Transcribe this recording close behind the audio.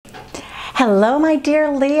Hello, my dear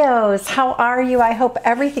Leos. How are you? I hope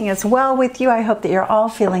everything is well with you. I hope that you're all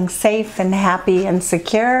feeling safe and happy and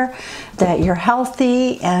secure, that you're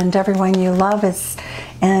healthy and everyone you love is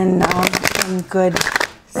in good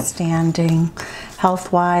standing,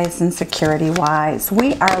 health-wise and security-wise.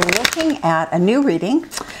 We are looking at a new reading.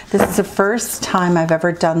 This is the first time I've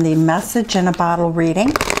ever done the message in a bottle reading.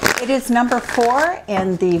 It is number 4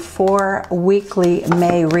 in the 4 weekly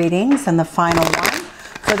May readings and the final one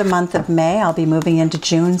for the month of May. I'll be moving into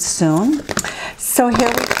June soon. So here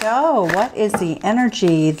we go. What is the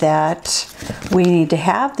energy that we need to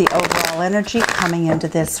have? The overall energy coming into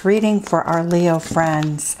this reading for our Leo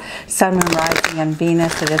friends. Sun, Moon, Rising, and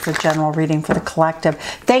Venus. It is a general reading for the collective.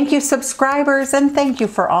 Thank you, subscribers, and thank you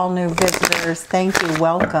for all new visitors. Thank you.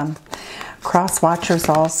 Welcome. Cross watchers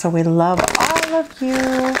also. We love all of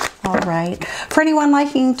you. All right. For anyone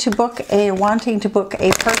wanting to book a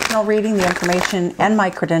personal reading, the information and my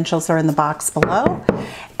credentials are in the box below.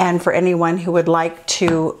 And for anyone who would like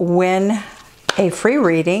to win a free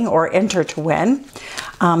reading or enter to win,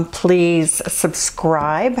 please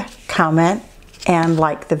subscribe, comment, and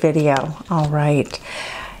like the video. All right.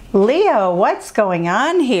 Leo, what's going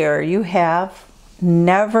on here? You have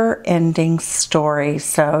never-ending story.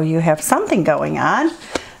 So you have something going on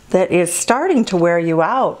that is starting to wear you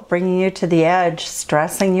out, bringing you to the edge,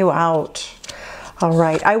 stressing you out. All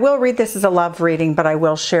right, I will read this as a love reading, but I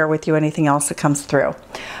will share with you anything else that comes through.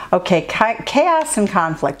 Okay, chaos and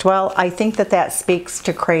conflict. Well, I think that speaks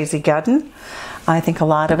to crazy Gudden. I think a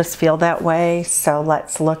lot of us feel that way. So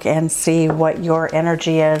let's look and see what your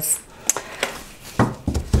energy is.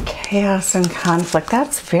 Chaos and conflict.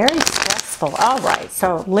 That's very stressful. All right,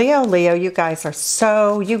 so Leo, you guys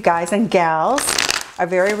and gals are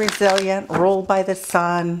very resilient, ruled by the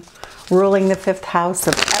sun, ruling the 5th house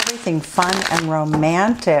of everything fun and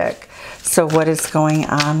romantic. So what is going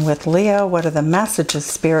on with Leo? What are the messages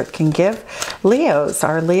Spirit can give Leos,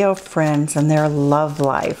 our Leo friends, and their love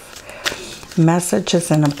life? Messages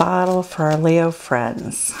in a bottle for our Leo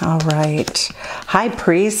friends. All right. High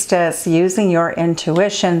Priestess, using your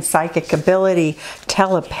intuition, psychic ability,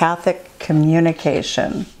 telepathic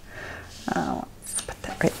communication. Let's put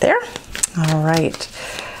that right there. All right.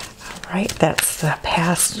 All right. That's the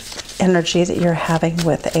past energy that you're having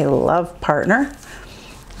with a love partner.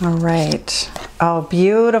 All right. Oh,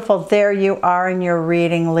 beautiful. There you are in your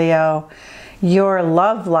reading, Leo. Your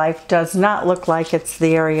love life does not look like it's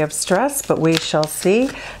the area of stress, but we shall see.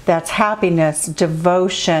 That's happiness,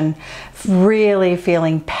 devotion, really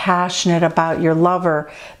feeling passionate about your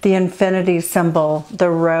lover. The infinity symbol,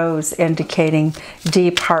 the rose, indicating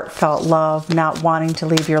deep, heartfelt love, not wanting to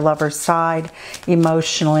leave your lover's side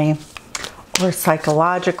emotionally or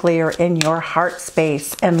psychologically or in your heart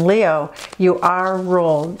space. And Leo, you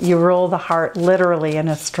rule the heart literally in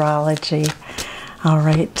astrology. All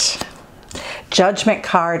right. Judgment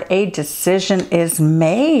card, a decision is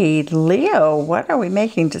made. Leo, what are we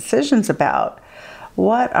making decisions about?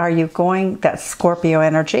 What are you going, that's Scorpio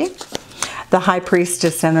energy. The High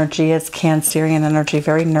Priestess energy is Cancerian energy,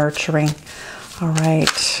 very nurturing. All right.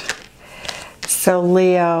 So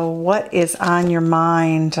Leo, what is on your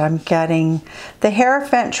mind? I'm getting the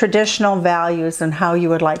Hierophant, traditional values and how you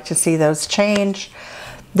would like to see those change.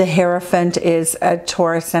 The Hierophant is a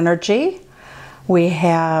Taurus energy. We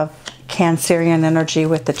have Cancerian energy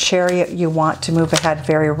with the Chariot. You want to move ahead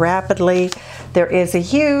very rapidly. There is a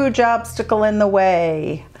huge obstacle in the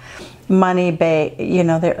way. Money,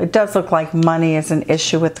 it does look like money is an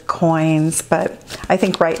issue with the coins, but I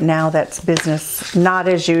think right now that's business not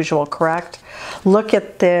as usual, correct? Look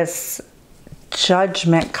at this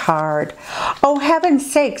Judgment card. Oh,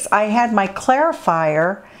 heaven's sakes, I had my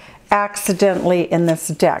clarifier accidentally in this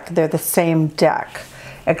deck. They're the same deck,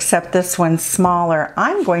 except this one's smaller.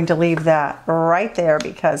 I'm going to leave that right there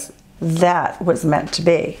because that was meant to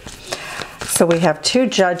be. So we have 2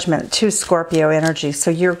 Judgment, 2 Scorpio energy.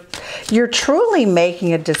 So you're truly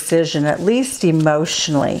making a decision, at least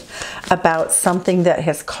emotionally, about something that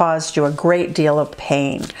has caused you a great deal of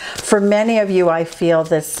pain. For many of you, I feel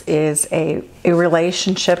this is a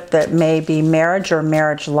relationship that may be marriage or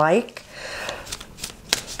marriage-like.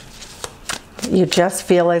 You just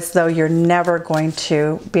feel as though you're never going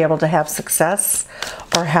to be able to have success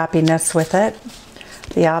or happiness with it.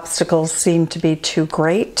 The obstacles seem to be too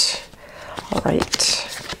great. All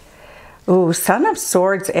right. Ooh, Son of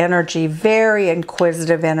Swords energy, very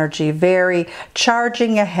inquisitive energy, very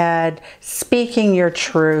charging ahead, speaking your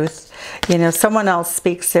truth. You know, someone else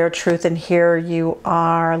speaks their truth and here you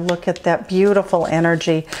are. Look at that beautiful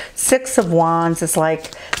energy. 6 of Wands is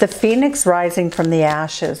like the phoenix rising from the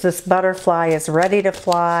ashes. This butterfly is ready to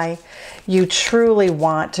fly. You truly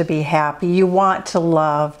want to be happy. You want to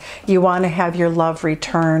love. You want to have your love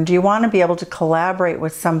returned. You want to be able to collaborate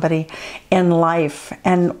with somebody in life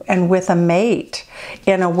and with a mate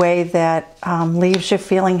in a way that leaves you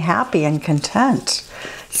feeling happy and content.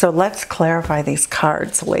 So let's clarify these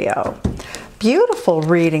cards, Leo. Beautiful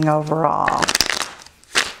reading overall.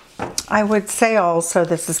 I would say also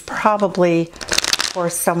this is probably for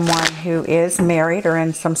someone who is married or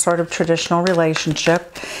in some sort of traditional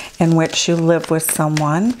relationship in which you live with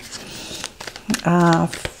someone.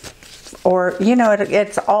 Or, you know,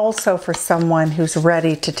 it's also for someone who's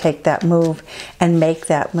ready to take that move and make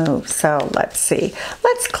that move. So let's see.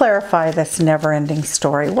 Let's clarify this never-ending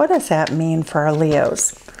story. What does that mean for our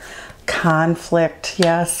Leos? Conflict.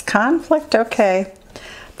 Yes, conflict. Okay.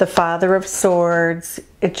 The Father of Swords.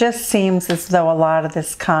 It just seems as though a lot of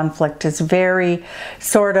this conflict is very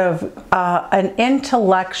sort of an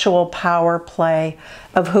intellectual power play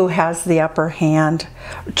of who has the upper hand.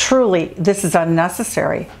 Truly, this is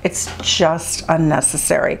unnecessary. It's just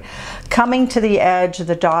unnecessary. Coming to the edge,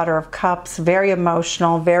 the Daughter of Cups, very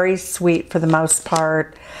emotional, very sweet for the most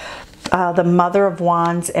part. The Mother of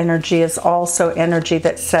Wands energy is also energy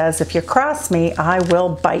that says, if you cross me, I will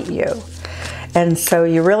bite you. And so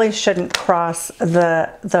you really shouldn't cross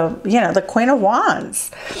the Queen of Wands.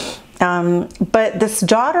 But this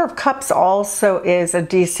Daughter of Cups also is a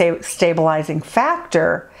destabilizing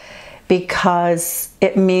factor because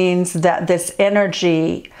it means that this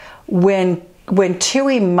energy, when too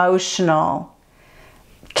emotional,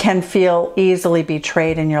 can feel easily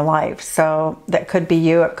betrayed in your life. So that could be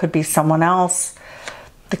you, it could be someone else.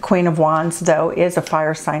 The Queen of Wands, though, is a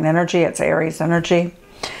fire sign energy. It's Aries energy.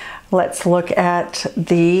 Let's look at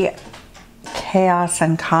the Chaos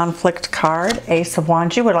and Conflict card, Ace of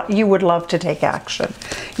Wands. You would love to take action.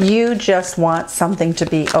 You just want something to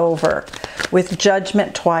be over. With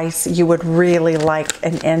Judgment twice, you would really like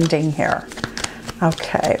an ending here.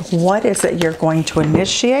 Okay, what is it you're going to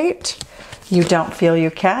initiate? You don't feel you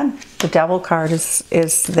can. The Devil card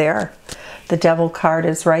is there. The Devil card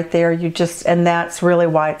is right there. And that's really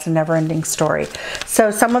why it's a never-ending story. So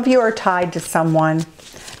some of you are tied to someone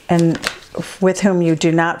and with whom you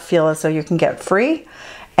do not feel as though you can get free.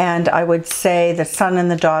 And I would say the Sun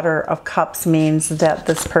and the Daughter of Cups means that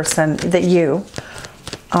this person, that you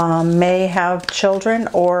may have children,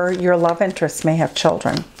 or your love interest may have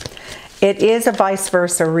children. It is a vice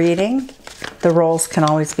versa reading. The roles can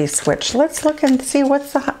always be switched. Let's look and see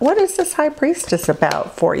what is this High Priestess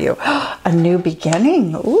about for you. A new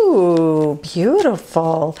beginning. Ooh,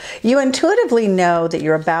 beautiful. You intuitively know that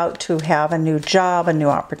you're about to have a new job, a new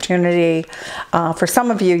opportunity. For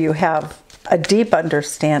some of you, you have a deep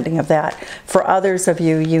understanding of that. For others of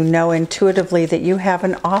you, you know intuitively that you have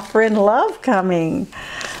an offer in love coming.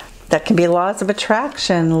 That can be laws of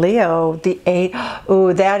attraction. Leo, the 8.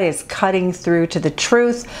 Ooh, that is cutting through to the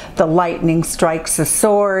truth. The lightning strikes the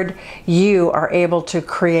sword. You are able to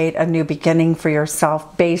create a new beginning for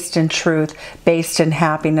yourself based in truth, based in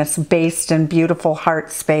happiness, based in beautiful heart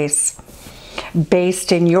space,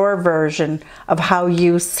 based in your version of how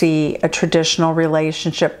you see a traditional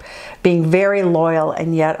relationship, being very loyal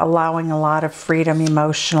and yet allowing a lot of freedom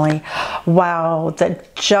emotionally. Wow, the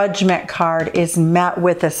Judgment card is met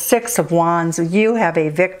with a 6 of Wands. You have a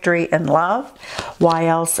victory in love. Why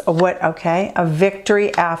else? What? Okay, a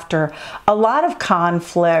victory after a lot of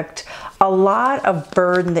conflict, a lot of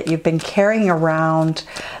burden that you've been carrying around.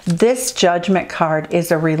 This Judgment card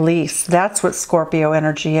is a release. That's what Scorpio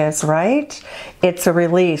energy is, right? It's a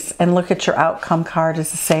release. And look at your outcome card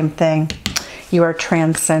is the same thing. You are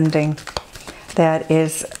transcending. That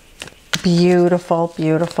is beautiful,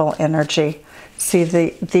 beautiful energy. See,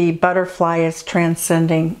 the butterfly is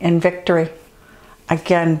transcending in victory.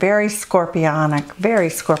 Again, very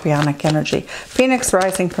scorpionic energy. Phoenix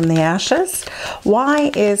rising from the ashes.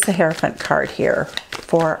 Why is the Hierophant card here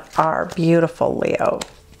for our beautiful Leo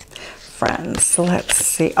friends? Let's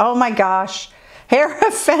see. Oh my gosh.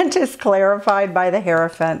 Hierophant is clarified by the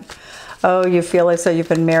Hierophant. Oh, you feel as though you've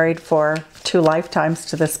been married for 2 lifetimes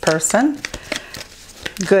to this person.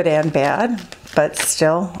 Good and bad, but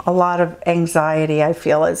still a lot of anxiety, I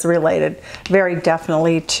feel, is related very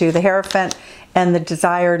definitely to the Hierophant and the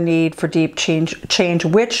desire, need for deep change,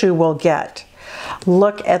 which you will get.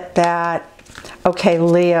 Look at that. Okay,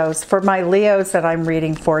 Leos, for my Leos that I'm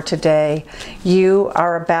reading for today, you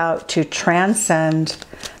are about to transcend.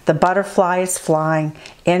 The butterfly is flying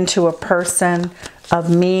into a person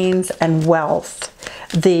of means and wealth.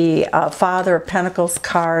 The Father of Pentacles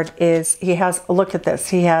card is, look at this,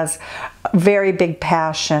 he has very big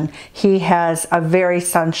passion. He has a very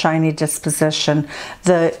sunshiny disposition.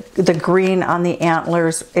 The green on the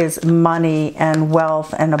antlers is money and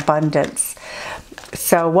wealth and abundance.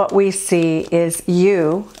 So what we see is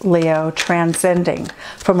you, Leo, transcending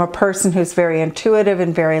from a person who's very intuitive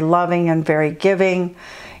and very loving and very giving.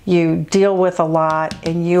 You deal with a lot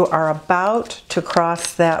and you are about to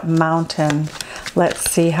cross that mountain. Let's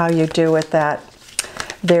see how you do with that.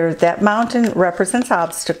 That mountain represents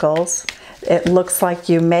obstacles. It looks like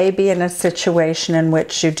you may be in a situation in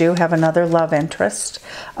which you do have another love interest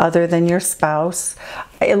other than your spouse.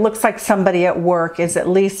 It looks like somebody at work is at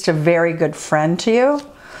least a very good friend to you.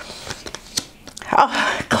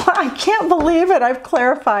 Oh, I can't believe it. I've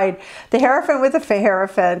clarified the Hierophant with the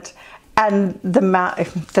Hierophant and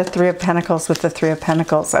the Three of Pentacles with the Three of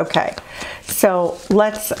Pentacles. Okay, so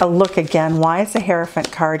let's look again. Why is the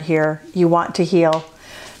Hierophant card here? You want to heal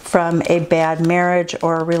from a bad marriage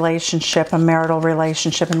or a relationship, a marital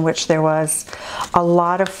relationship in which there was a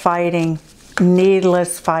lot of fighting,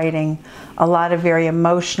 needless fighting, a lot of very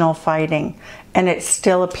emotional fighting, and it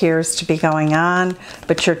still appears to be going on,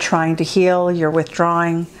 but you're trying to heal, you're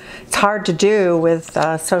withdrawing. It's hard to do with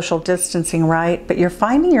social distancing, right? But you're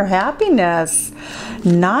finding your happiness.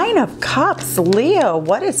 Nine of Cups, Leo,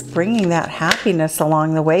 what is bringing that happiness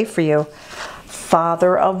along the way for you?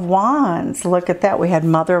 Father of Wands. Look at that. We had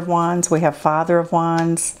Mother of Wands. We have Father of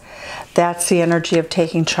Wands. That's the energy of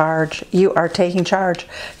taking charge. You are taking charge.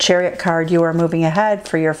 Chariot card, you are moving ahead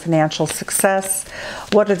for your financial success.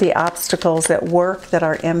 What are the obstacles at work that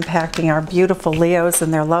are impacting our beautiful Leos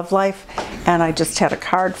in their love life? And I just had a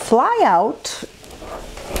card fly out.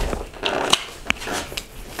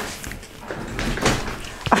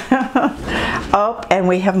 Oh, and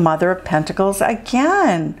we have Mother of Pentacles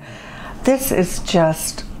again. This is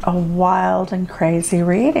just a wild and crazy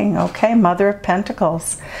reading. Okay, Mother of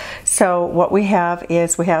Pentacles. So what we have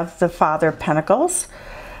is we have the Father of Pentacles,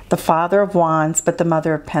 the Father of Wands, but the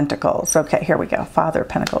Mother of Pentacles. Okay, here we go. Father of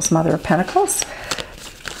Pentacles, Mother of Pentacles.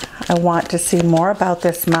 I want to see more about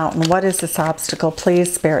this mountain. What is this obstacle?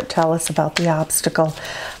 Please, Spirit, tell us about the obstacle.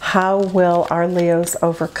 How will our Leos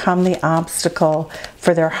overcome the obstacle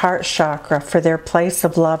for their heart chakra, for their place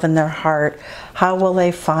of love in their heart? How will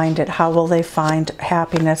they find it? How will they find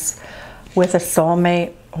happiness with a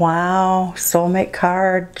soulmate? Wow, soulmate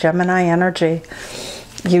card, Gemini energy.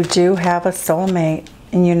 You do have a soulmate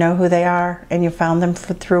and you know who they are and you found them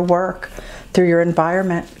through work, through your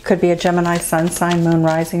environment. Could be a Gemini sun sign, moon,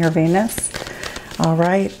 rising, or Venus. All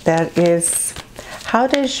right, that is, how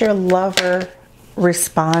does your lover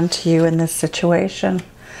respond to you in this situation?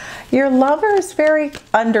 Your lover is very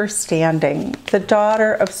understanding. The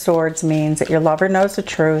Daughter of Swords means that your lover knows the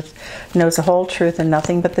truth, knows the whole truth and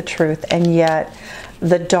nothing but the truth, and yet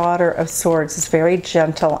the Daughter of Swords is very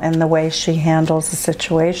gentle in the way she handles the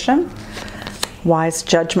situation. Wise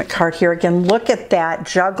Judgment card here again. Look at that,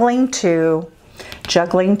 juggling two,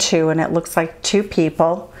 and it looks like two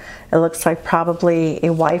people. It looks like probably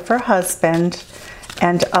a wife or husband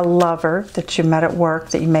and a lover that you met at work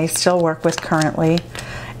that you may still work with currently.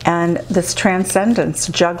 And this transcendence,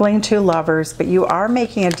 juggling two lovers, but you are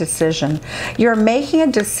making a decision. You're making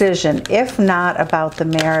a decision, if not about the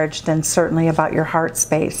marriage, then certainly about your heart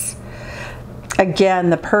space. Again,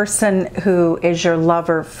 the person who is your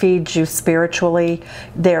lover feeds you spiritually.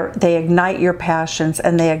 They ignite your passions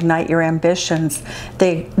and they ignite your ambitions.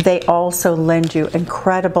 They also lend you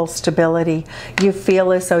incredible stability. You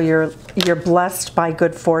feel as though you're blessed by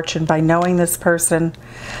good fortune by knowing this person.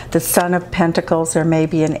 The Son of Pentacles, there may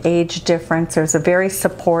be an age difference. There's a very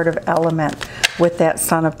supportive element with that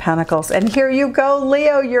Son of Pentacles. And here you go,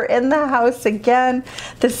 Leo, you're in the house again.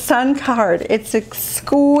 The Sun card, it's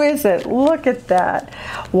exquisite. Look at that.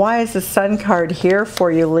 Why is the Sun card here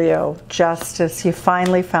for you, Leo? Justice. You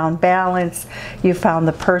finally found balance. You found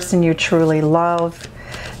the person you truly love.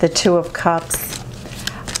 The Two of Cups.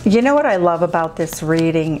 You know what I love about this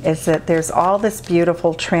reading is that there's all this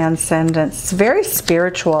beautiful transcendence. It's very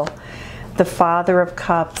spiritual. The Father of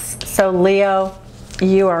Cups. So Leo,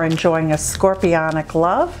 you are enjoying a scorpionic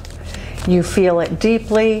love. You feel it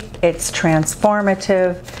deeply. It's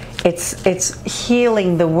transformative. It's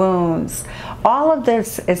healing the wounds. All of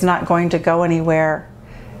this is not going to go anywhere,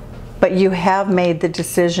 but you have made the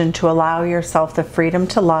decision to allow yourself the freedom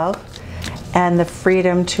to love and the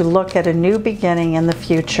freedom to look at a new beginning in the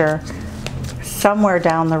future somewhere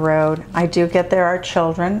down the road. I do get there are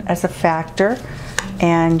children as a factor,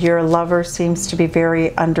 and your lover seems to be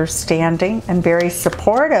very understanding and very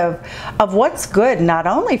supportive of what's good, not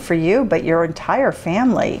only for you, but your entire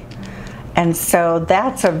family. And so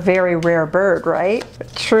that's a very rare bird, right? A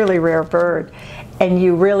truly rare bird. and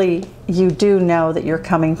you do know that you're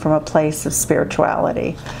coming from a place of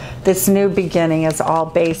spirituality. This new beginning is all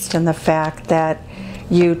based in the fact that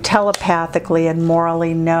you telepathically and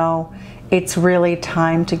morally know it's really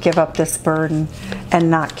time to give up this burden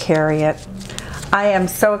and not carry it. I am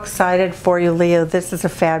so excited for you, Leo. This is a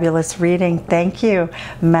fabulous reading. Thank you.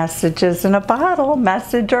 Messages in a bottle.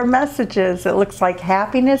 Message or messages. It looks like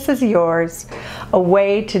happiness is yours. A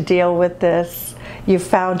way to deal with this. You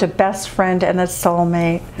found a best friend and a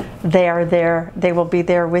soulmate. They are there. They will be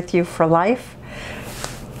there with you for life.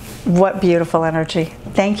 What beautiful energy.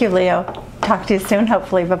 Thank you, Leo. Talk to you soon,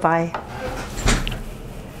 hopefully. Bye-bye.